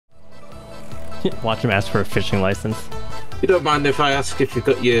Watch him ask for a fishing license. You don't mind if I ask if you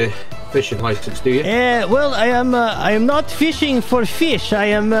got your fishing license, do you? Well, I am not fishing for fish. I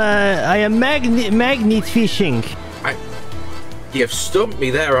am magnet fishing. You've stumped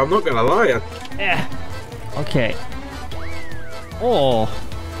me there. I'm not gonna lie. Okay. Oh,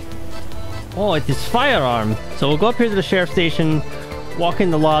 it is firearm. So we'll go up here to the sheriff's station, walk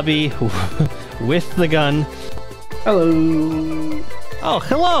in the lobby with the gun. Hello. Oh,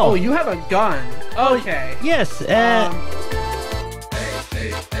 hello. Oh, you have a gun. Okay. Yes.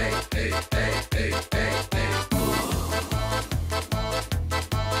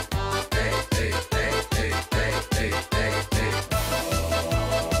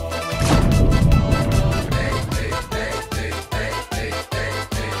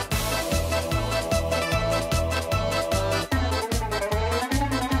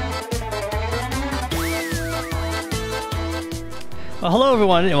 Well, hello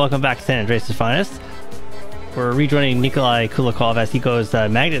everyone, and welcome back to San Andreas' Finest. We're rejoining Nikolai Kulikov as he goes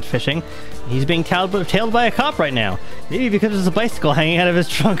magnet fishing. He's being tailed by a cop right now. Maybe because there's a bicycle hanging out of his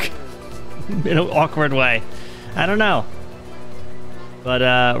trunk in an awkward way. I don't know.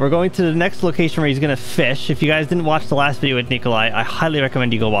 But we're going to the next location where he's going to fish. If you guys didn't watch the last video with Nikolai, I highly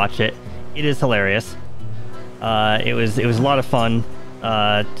recommend you go watch it. It is hilarious. It was a lot of fun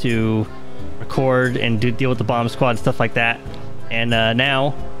to record and deal with the bomb squad and stuff like that. And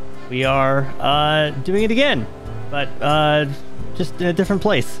now we are doing it again, but just in a different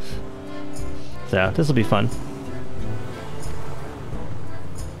place. So this will be fun.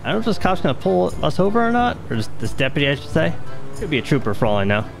 I don't know if this cop's gonna pull us over or not, or just this deputy, I should say. Could be a trooper for all I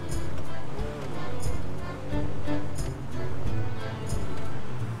know.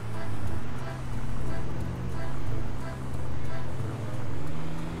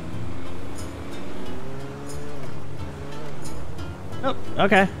 Oh,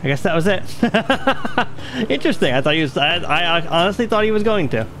 okay. I guess that was it. Interesting. I thought he was. I honestly thought he was going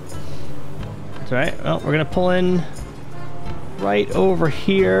to. That's right. Well, we're gonna pull in right over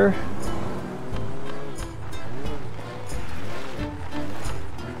here.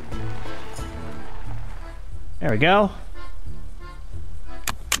 There we go.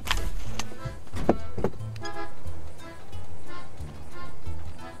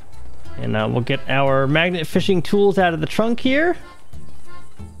 And we'll get our magnet fishing tools out of the trunk here.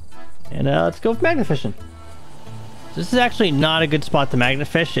 And let's go magnet fishing. This is actually not a good spot to magnet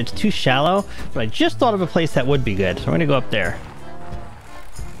fish. It's too shallow, but I just thought of a place that would be good. So we're gonna go up there.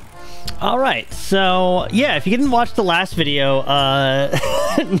 All right, so yeah, if you didn't watch the last video,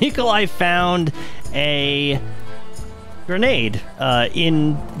 Nikolai found a grenade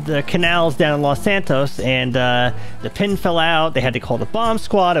in the canals down in Los Santos, and the pin fell out. They had to call the bomb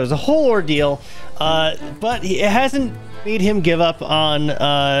squad. It was a whole ordeal, but it hasn't made him give up on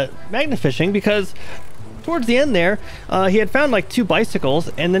magnet fishing, because towards the end there, he had found like 2 bicycles,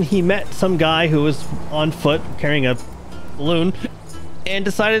 and then he met some guy who was on foot carrying a balloon, and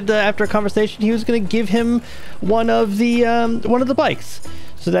decided after a conversation he was going to give him one of the bikes,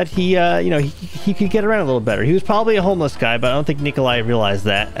 so that he he could get around a little better. He was probably a homeless guy, but I don't think Nikolai realized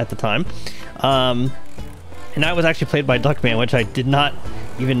that at the time. And that was actually played by Duckman, which I did not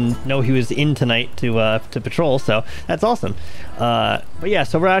even know he was in tonight to patrol, so that's awesome. But yeah,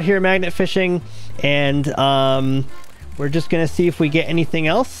 so we're out here magnet fishing, and we're just gonna see if we get anything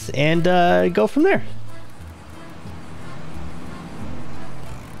else and go from there.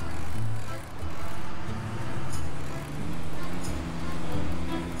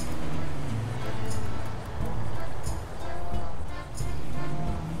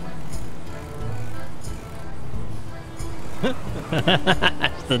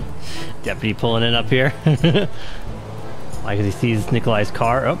 The deputy pulling it up here. Why? Because he sees Nikolai's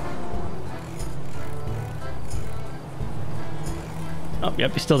car. Oh,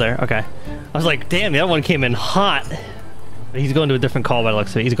 yep, he's still there. Okay. I was like, damn, the other one came in hot. But he's going to a different call by the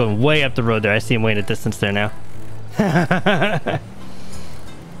looks of it. He's going way up the road there. I see him way in the distance there now.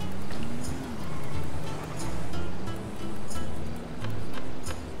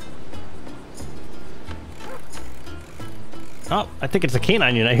 Oh, I think it's a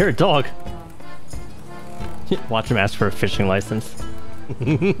canine unit. I hear a dog. Watch him ask for a fishing license.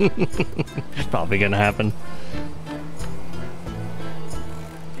 It's probably gonna happen.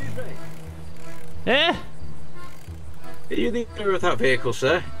 Eh? Are you the owner of that vehicle,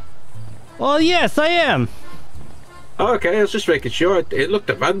 sir? Well, yes, I am. Oh, okay, I was just making sure. It looked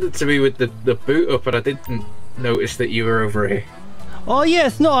abandoned to me with the boot up, and I didn't notice that you were over here. Oh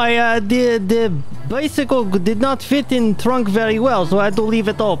yes, no, the bicycle did not fit in trunk very well, so I had to leave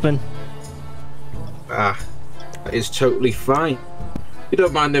it open. Ah, that is totally fine. You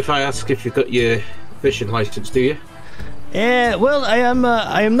don't mind if I ask if you've got your fishing license, do you? Well, I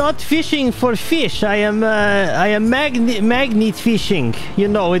am not fishing for fish. I am magnet fishing. You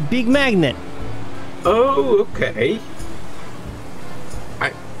know, with big magnet. Oh, okay.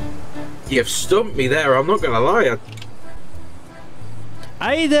 You've stumped me there. I'm not gonna lie.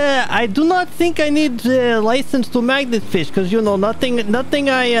 I do not think I need license to magnet fish, because you know nothing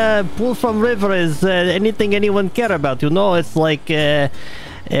I pull from river is anything anyone care about. You know, it's like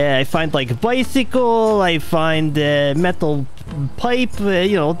I find like bicycle, I find metal pipe.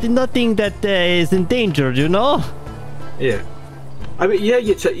 You know, nothing that is endangered. You know. Yeah. I mean, yeah,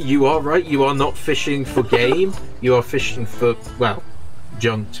 you are right. You are not fishing for game. You are fishing for, well,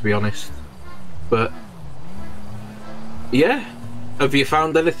 junk, to be honest. But yeah. Have you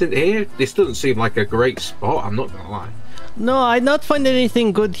found anything here? This doesn't seem like a great spot, I'm not gonna lie. No, I not find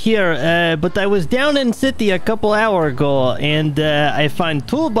anything good here, but I was down in city a couple hours ago, and I find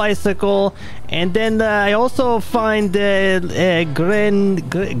 2 bicycle, and then I also find a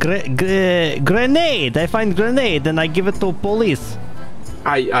grenade. I find grenade, and I give it to police.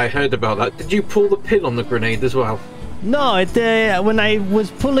 I heard about that. Did you pull the pin on the grenade as well? No, when I was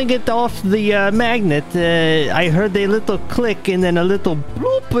pulling it off the magnet, I heard a little click and then a little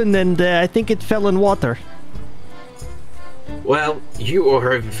bloop, and then I think it fell in water. Well, you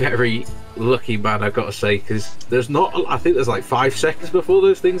are a very lucky man, I gotta say, because there's not. I think there's like 5 seconds before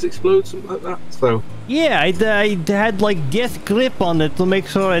those things explode, something like that. So yeah, I had like death grip on it to make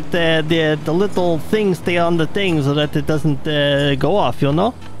sure that the little things stay on the thing so that it doesn't go off. You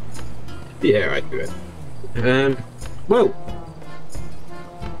know? Yeah, I do it. Well,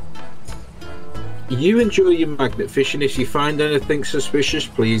 you enjoy your magnet fishing. If you find anything suspicious,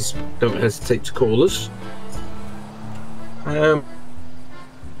 please don't hesitate to call us. And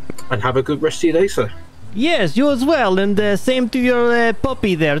have a good rest of your day, sir. Yes, you as well, and same to your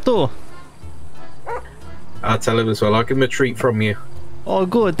puppy there too. I'll tell him as well. I'll give him a treat from you. Oh,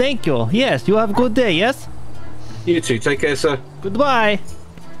 good. Thank you. Yes, you have a good day. Yes. You too. Take care, sir. Goodbye.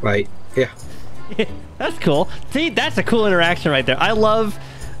 Bye. Yeah. That's cool. See, that's a cool interaction right there. I love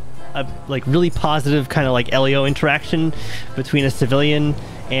a like really positive kind of like LEO interaction between a civilian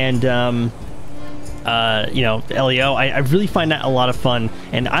and you know, LEO. I really find that a lot of fun,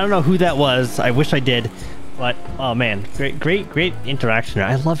 and I don't know who that was. I wish I did, but oh man, great interaction.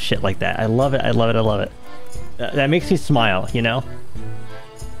 I love shit like that. I love it. I love it. That makes me smile, you know.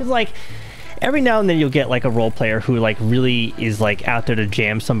 It's like every now and then you'll get like a role player who like really is like out there to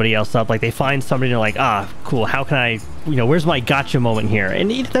jam somebody else up. Like they find somebody and they're like, ah, cool, how can I, you know, where's my gotcha moment here?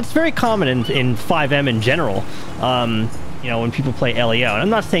 And that's very common in 5M in general. You know, when people play LEO. And I'm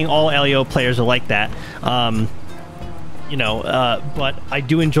not saying all LEO players are like that. You know, but I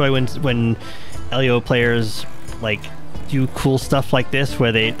do enjoy when LEO players like do cool stuff like this,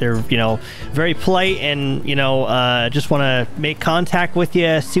 where they're you know, very polite and you know, just want to make contact with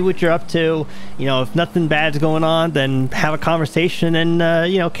you, see what you're up to. You know, if nothing bad's going on, then have a conversation and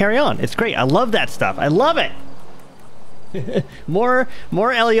you know, carry on. It's great. I love that stuff. I love it. more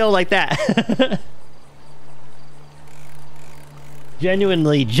LEO like that.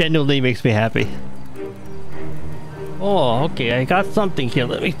 genuinely makes me happy. Oh, okay, I got something here.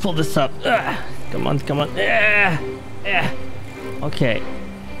 Let me pull this up. Come on. Okay.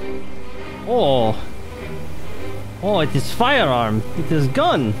 Oh, it is firearm. It is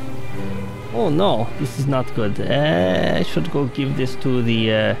gun. Oh no, this is not good. I should go give this to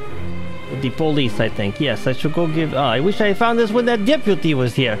the police, I think. Yes, I should go give... I wish I found this when that deputy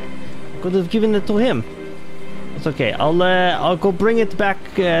was here. Could have given it to him. It's okay. I'll go bring it back.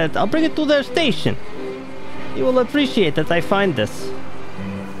 I'll bring it to their station. He will appreciate that I find this.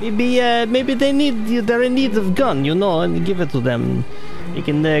 Maybe they're in need of gun, you know, and give it to them. You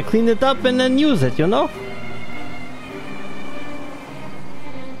can clean it up and then use it, you know.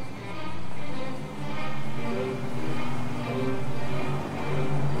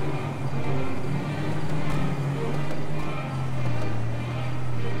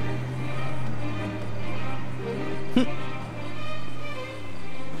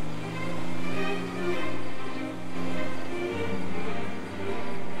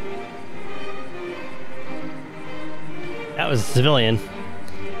 That was a civilian.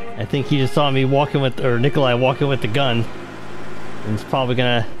 I think he just saw me walking with, or Nikolai walking with the gun. And he's probably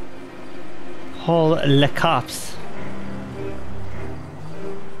gonna call the cops.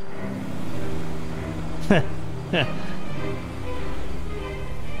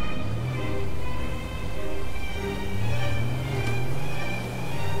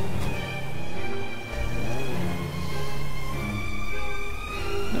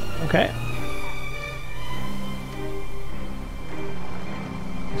 Okay.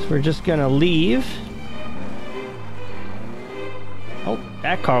 So we're just gonna leave. Oh,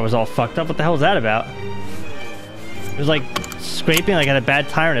 that car was all fucked up. What the hell was that about? It was like scraping, like it had a bad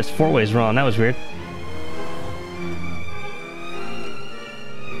tire and its four ways wrong. That was weird.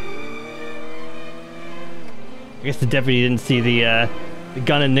 I guess the deputy didn't see the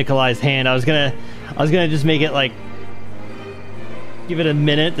gun in Nikolai's hand. I was gonna just make it like give it a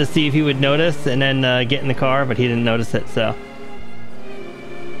minute to see if he would notice, and then get in the car, but he didn't notice it. So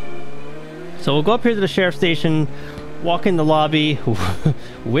we'll go up here to the sheriff's station, walk in the lobby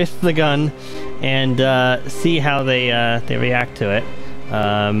with the gun, and see how they react to it.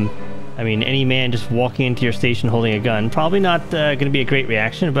 I mean, any man just walking into your station holding a gun, probably not going to be a great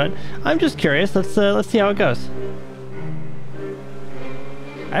reaction, but I'm just curious. Let's see how it goes.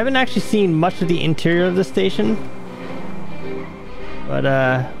 I haven't actually seen much of the interior of the station, but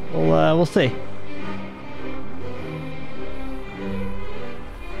we'll see.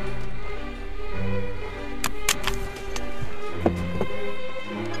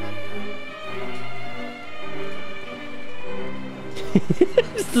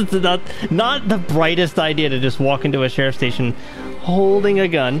 This is not the brightest idea to just walk into a sheriff's station holding a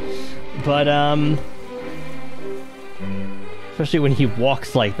gun, but especially when he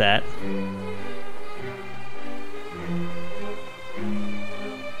walks like that.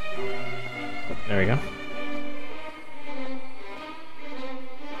 There we go.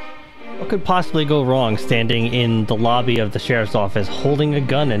 What could possibly go wrong standing in the lobby of the sheriff's office holding a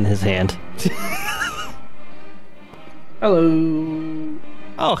gun in his hand? Hello.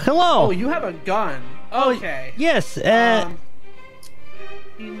 Oh, hello. Oh, you have a gun. Okay. Yes. Can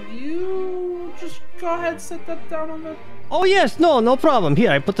you just go ahead and set that down on the... Oh, yes. No problem.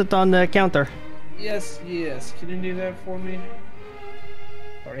 Here, I put it on the counter. Yes. Can you do that for me?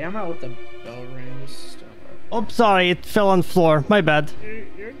 Sorry, I'm out with the bell rings. Oh, sorry. It fell on the floor. My bad.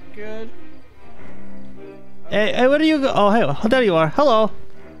 You're good. Hey, where do you go? Oh, hey, there you are. Hello.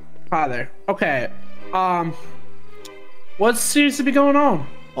 Hi there. Okay. What seems to be going on?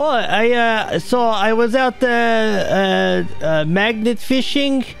 Oh, I was out magnet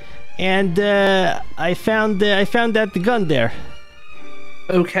fishing, and I found that gun there.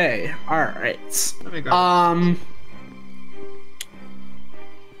 Okay. All right.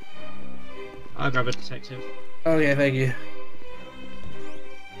 I'll grab a detective. Okay, thank you.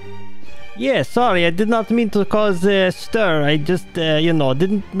 Yeah, sorry, I did not mean to cause stir. I just,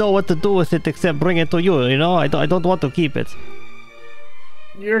 didn't know what to do with it except bring it to you. You know, I don't want to keep it.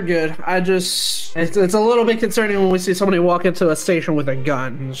 You're good. It's a little bit concerning when we see somebody walk into a station with a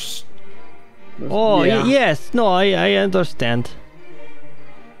gun. Oh, yeah. Yes. No, I understand.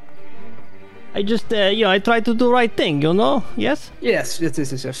 I just, I try to do the right thing, you know? Yes? Yes. It's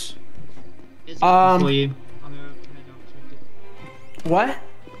for you. What?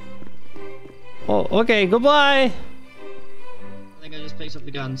 Oh, okay, goodbye. I think I just picked up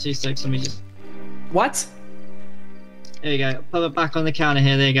the gun. 2 seconds, let me just... What? There you go. Put it back on the counter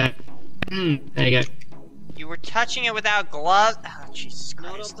here, there you go. There you go. You were touching it without gloves? Oh, Jesus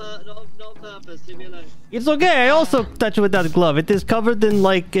Christ. Not on purpose, leave me alone. It's okay, I also touch it with that glove. It is covered in,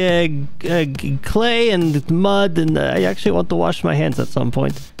 like, clay and mud, and I actually want to wash my hands at some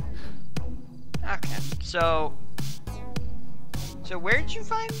point. Okay, so where did you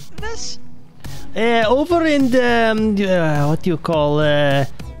find this? Over in the, what do you call,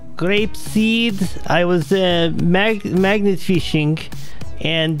 grapeseed. I was magnet fishing,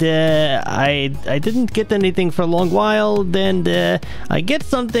 and I didn't get anything for a long while. Then I get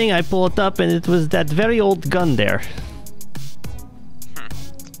something, I pull it up, and it was that very old gun there.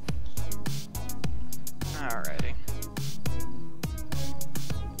 Alrighty.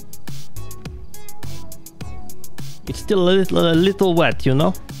 It's still a little wet, you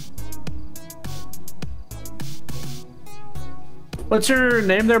know. What's your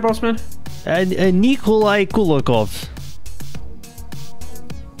name there, bossman? Nikolai Kulakov.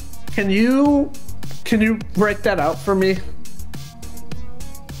 Can you write that out for me?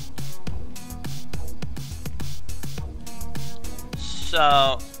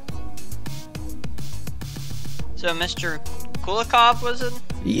 So Mr. Kulikov was it?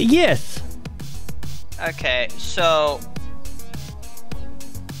 Yes. Okay, so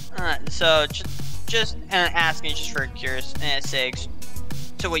just asking just for curious sakes.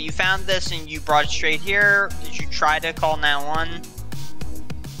 So what, you found this and you brought it straight here? Did you try to call 911?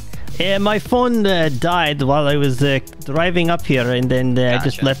 My phone died while I was driving up here, and then I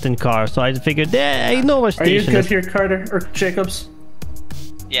just Gotcha. left in car. So I figured, I know what Are you station good is. here, Carter or Jacobs?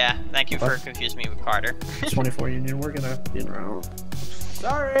 Yeah, thank you for confusing me with Carter. 24 Union. We're gonna be around.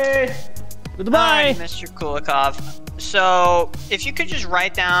 Sorry. Goodbye. Alright, Mr. Kulikov. So, if you could just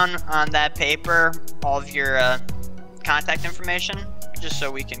write down on that paper all of your contact information, just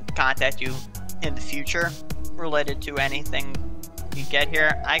so we can contact you in the future related to anything you get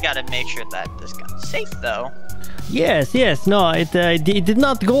here. I gotta make sure that this gun's safe, though. Yes, yes. No, it did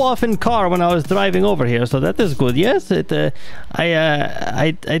not go off in car when I was driving over here, so that is good. Yes, I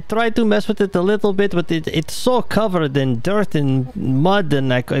tried to mess with it a little bit, but it's so covered in dirt and mud,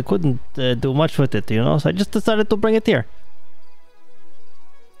 and I couldn't do much with it, you know. So I just decided to bring it here.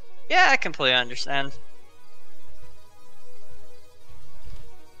 Yeah, I completely understand.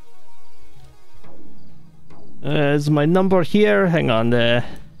 Is my number here? Hang on.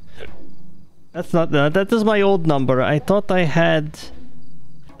 That's not that is my old number. I thought I had.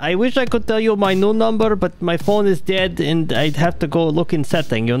 I wish I could tell you my new number, but my phone is dead, and I'd have to go look in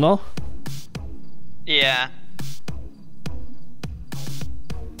setting. You know? Yeah.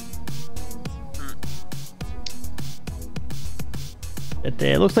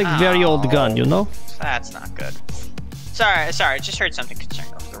 It looks like very old gun. You know? That's not good. Sorry. I just heard something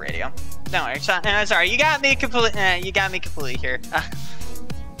concerning over the radio. No, sorry. You got me completely here.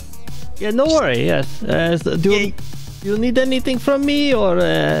 Yeah, no worry. Yes. Do you need anything from me, or?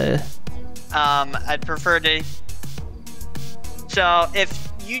 I'd prefer to. So,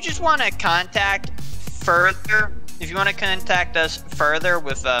 if you just want to contact further, if you want to contact us further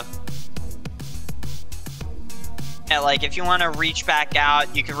with like if you want to reach back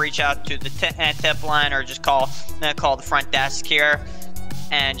out, you can reach out to the tip line, or just call the front desk here,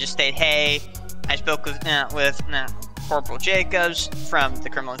 and just state, hey, I spoke with Corporal Jacobs from the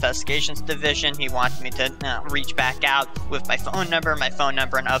Criminal Investigations Division. He wanted me to reach back out with my phone number. My phone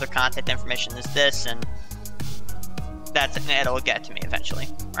number and other contact information is this, and it'll get to me eventually.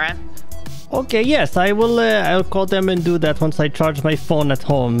 All right? Okay, yes, I will. I'll call them and do that once I charge my phone at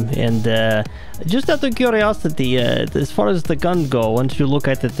home. And just out of curiosity, as far as the gun go, once you look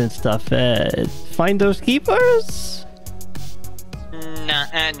at it and stuff, finders keepers? No,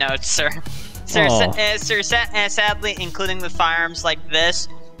 sir. Sir, sadly, including with firearms like this,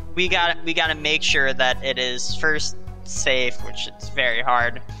 we gotta make sure that it is first safe, which is very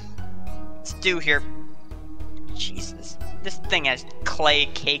hard to do here. Jesus, this thing has clay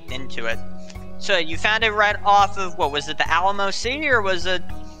caked into it. So you found it right off of, what was it, the Alamo Sea, or was it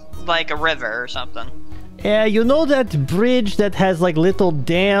like a river or something? Yeah, you know that bridge that has like little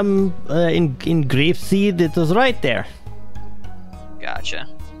dam in Grapeseed? It was right there. Gotcha.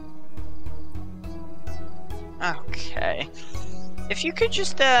 Okay. If you could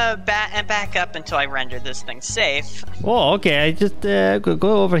just back up until I render this thing safe. Oh, okay. I just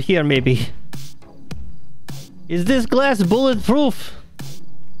go over here, maybe. Is this glass bulletproof?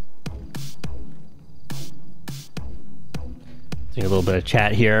 Doing a little bit of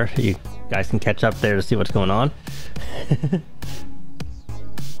chat here. You guys can catch up there to see what's going on.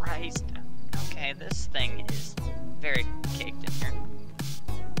 Christ. Okay, this thing is very caked in here.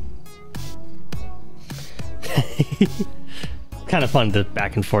 Kind of fun, the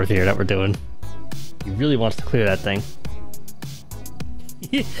back and forth here that we're doing. He really wants to clear that thing.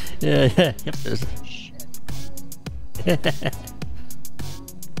 Yep, there's. Shit.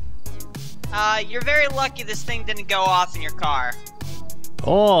 You're very lucky this thing didn't go off in your car.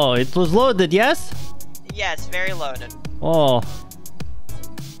 Oh, it was loaded, yes? Yes, very loaded. Oh.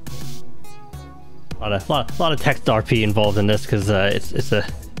 A lot of text RP involved in this, because it's a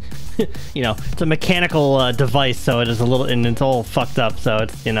you know, it's a mechanical device, so it is a little, and it's all fucked up, so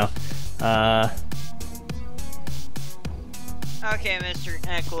it's, you know, Okay, Mr.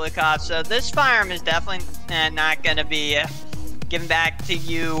 Kulikov, so this firearm is definitely not going to be given back to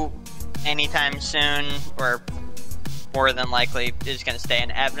you anytime soon, or more than likely is going to stay in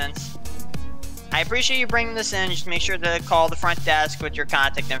evidence. I appreciate you bringing this in. Just make sure to call the front desk with your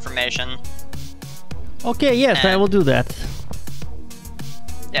contact information. Okay, yes, I will do that.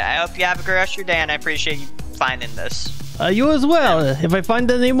 Yeah, I hope you have a great rest of your day, and I appreciate you finding this. You as well. If I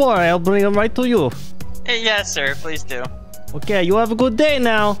find any more, I'll bring them right to you. Yes, sir. Please do. Okay, you have a good day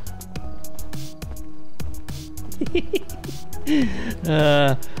now.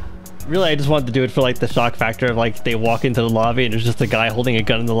 Really, I just wanted to do it for like the shock factor of like they walk into the lobby and there's just a guy holding a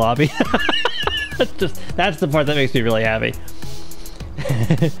gun in the lobby. That's the part that makes me really happy.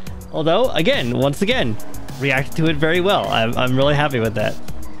 Although, once again, reacted to it very well. I'm really happy with that.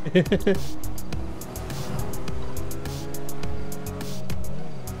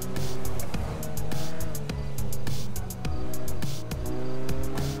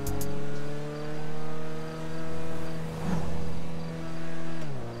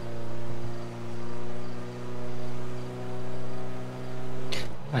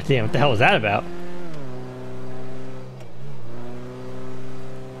 God damn, what the hell was that about?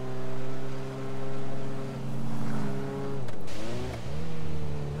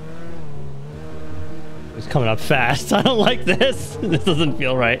 It's coming up fast. I don't like this. This doesn't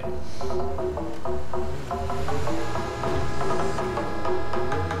feel right.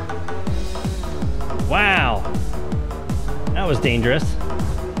 Wow. That was dangerous.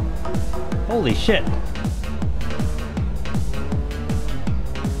 Holy shit.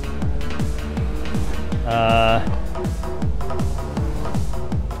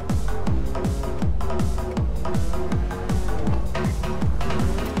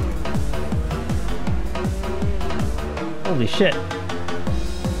 Holy shit.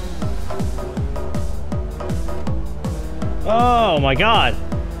 Oh my god.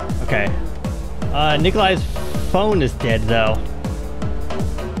 Okay. Nikolai's phone is dead though.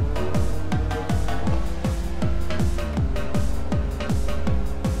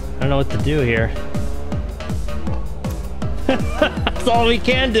 I don't know what to do here. That's all we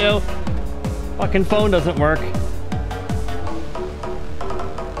can do. Fucking phone doesn't work.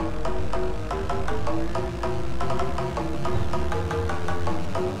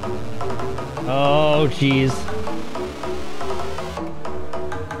 Oh, jeez.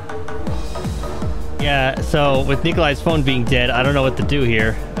 Yeah, so with Nikolai's phone being dead, I don't know what to do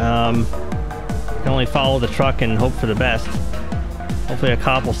here. I can only follow the truck and hope for the best. Hopefully a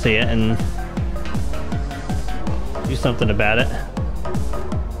cop will see it and do something about it.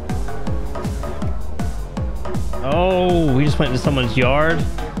 Oh, we just went into someone's yard.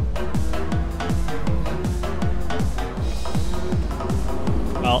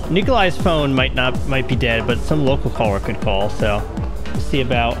 Well, Nikolai's phone might be dead, but some local caller could call, so let's see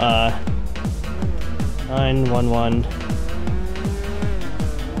about 911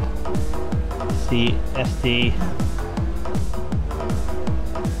 CSD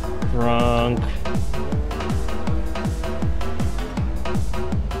drunk.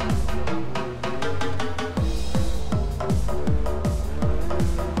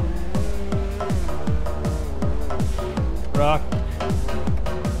 Rock.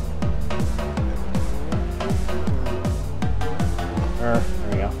 There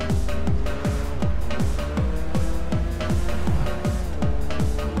we go.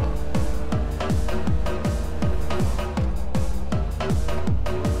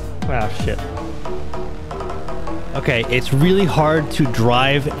 Wow, shit. Okay, it's really hard to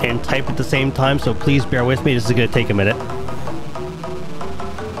drive and type at the same time, so please bear with me. This is gonna take a minute.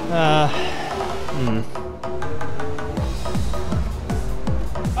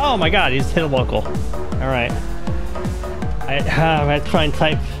 Oh my god, he just hit a local. Alright. I'm gonna try and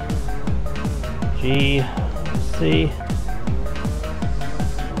type GC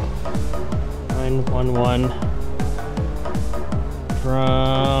 911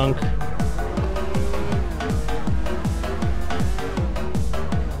 drunk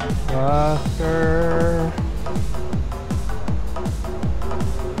trucker.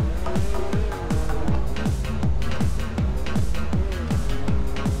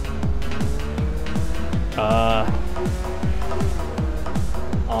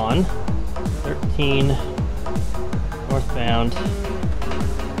 On 13 northbound,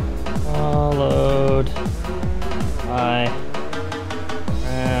 followed by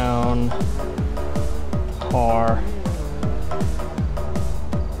brown car,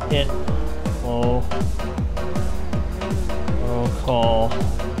 hit local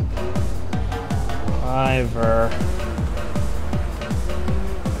driver.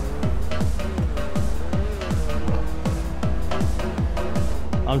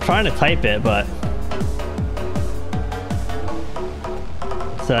 I'm trying to type it, but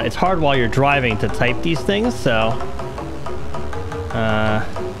it's hard while you're driving to type these things, so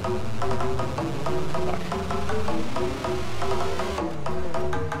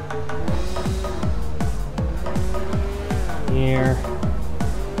here.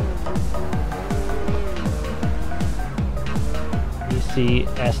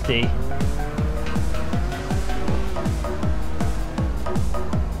 ECSD.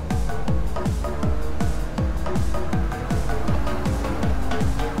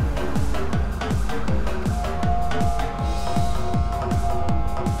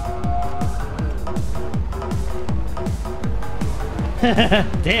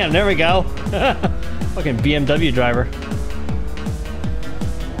 Damn, there we go. Fucking BMW driver.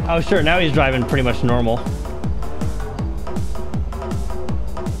 Oh, sure, now he's driving pretty much normal.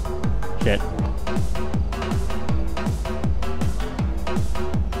 Shit.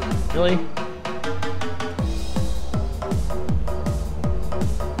 Really?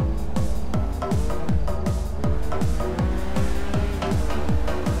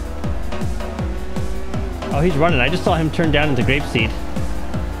 Oh, he's running. I just saw him turn down into grapeseed.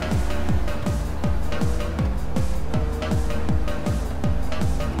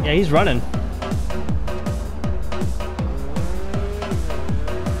 Yeah, he's running.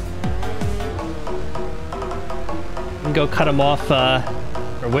 We can go cut him off,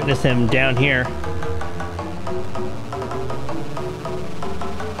 or witness him down here.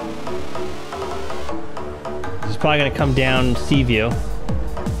 He's probably gonna come down Seaview.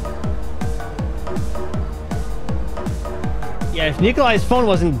 Yeah, if Nikolai's phone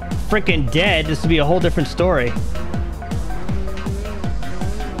wasn't freaking dead, this would be a whole different story.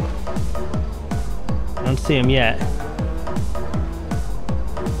 I don't see him yet.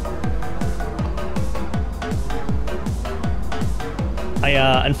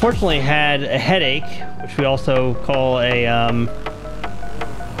 I unfortunately had a headache, which we also call a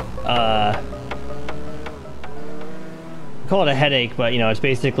call it a headache, but you know, it's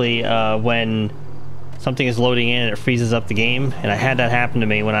basically when something is loading in and it freezes up the game, and I had that happen to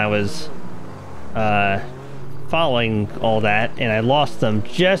me when I was following all that, and I lost them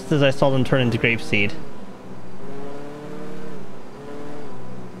just as I saw them turn into grapeseed.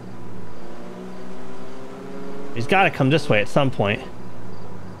 He's got to come this way at some point.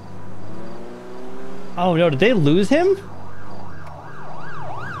 Oh no, did they lose him?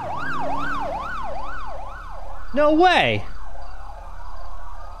 No way!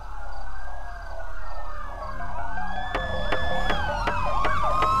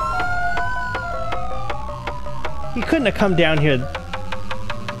 He couldn't have come down here.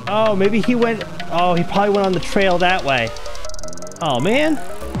 Oh, maybe he went... Oh, he probably went on the trail that way. Oh, man.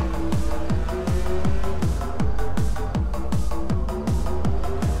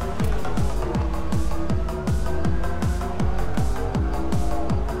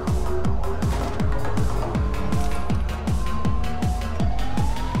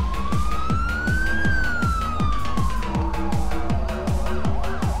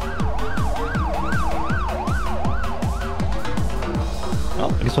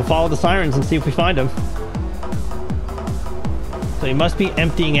 I guess we'll follow the sirens and see if we find him. So he must be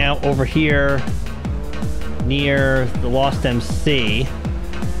emptying out over here near the Lost MC.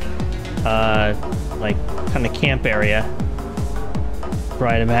 Like kind of camp area. Where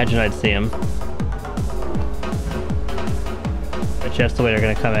I'd imagine I'd see him. Bet you that's the way they're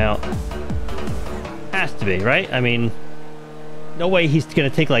gonna come out. Has to be, right? I mean, no way he's gonna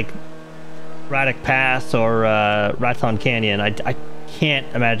take like Raddick Pass or Raton Canyon. I can't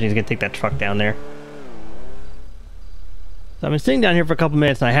imagine he's gonna take that truck down there. So I've been sitting down here for a couple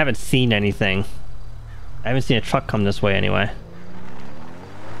minutes and I haven't seen anything. I haven't seen a truck come this way anyway.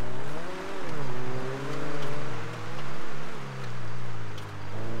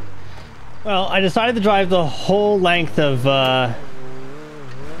 Well, I decided to drive the whole length of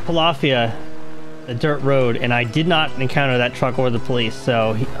Palafia, the dirt road, and I did not encounter that truck or the police.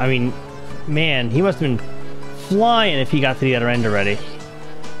 So, I mean, man, he must have been flying if he got to the other end already.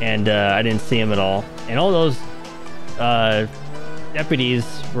 And I didn't see him at all. And all those deputies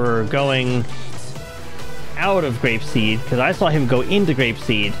were going out of Grapeseed, because I saw him go into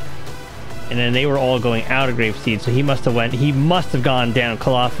Grapeseed, and then they were all going out of Grapeseed. So he must have gone down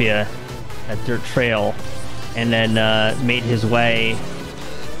Calafia, that dirt trail, and then made his way,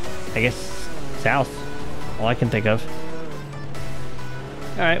 I guess, south. All I can think of.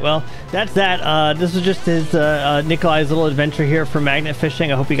 Alright, well, that's that. This was just his Nikolai's little adventure here for magnet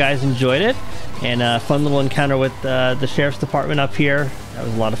fishing. I hope you guys enjoyed it. And a fun little encounter with the sheriff's department up here. That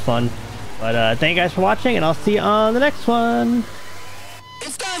was a lot of fun. But thank you guys for watching, and I'll see you on the next one.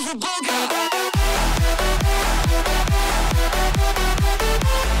 It's time for Vodka.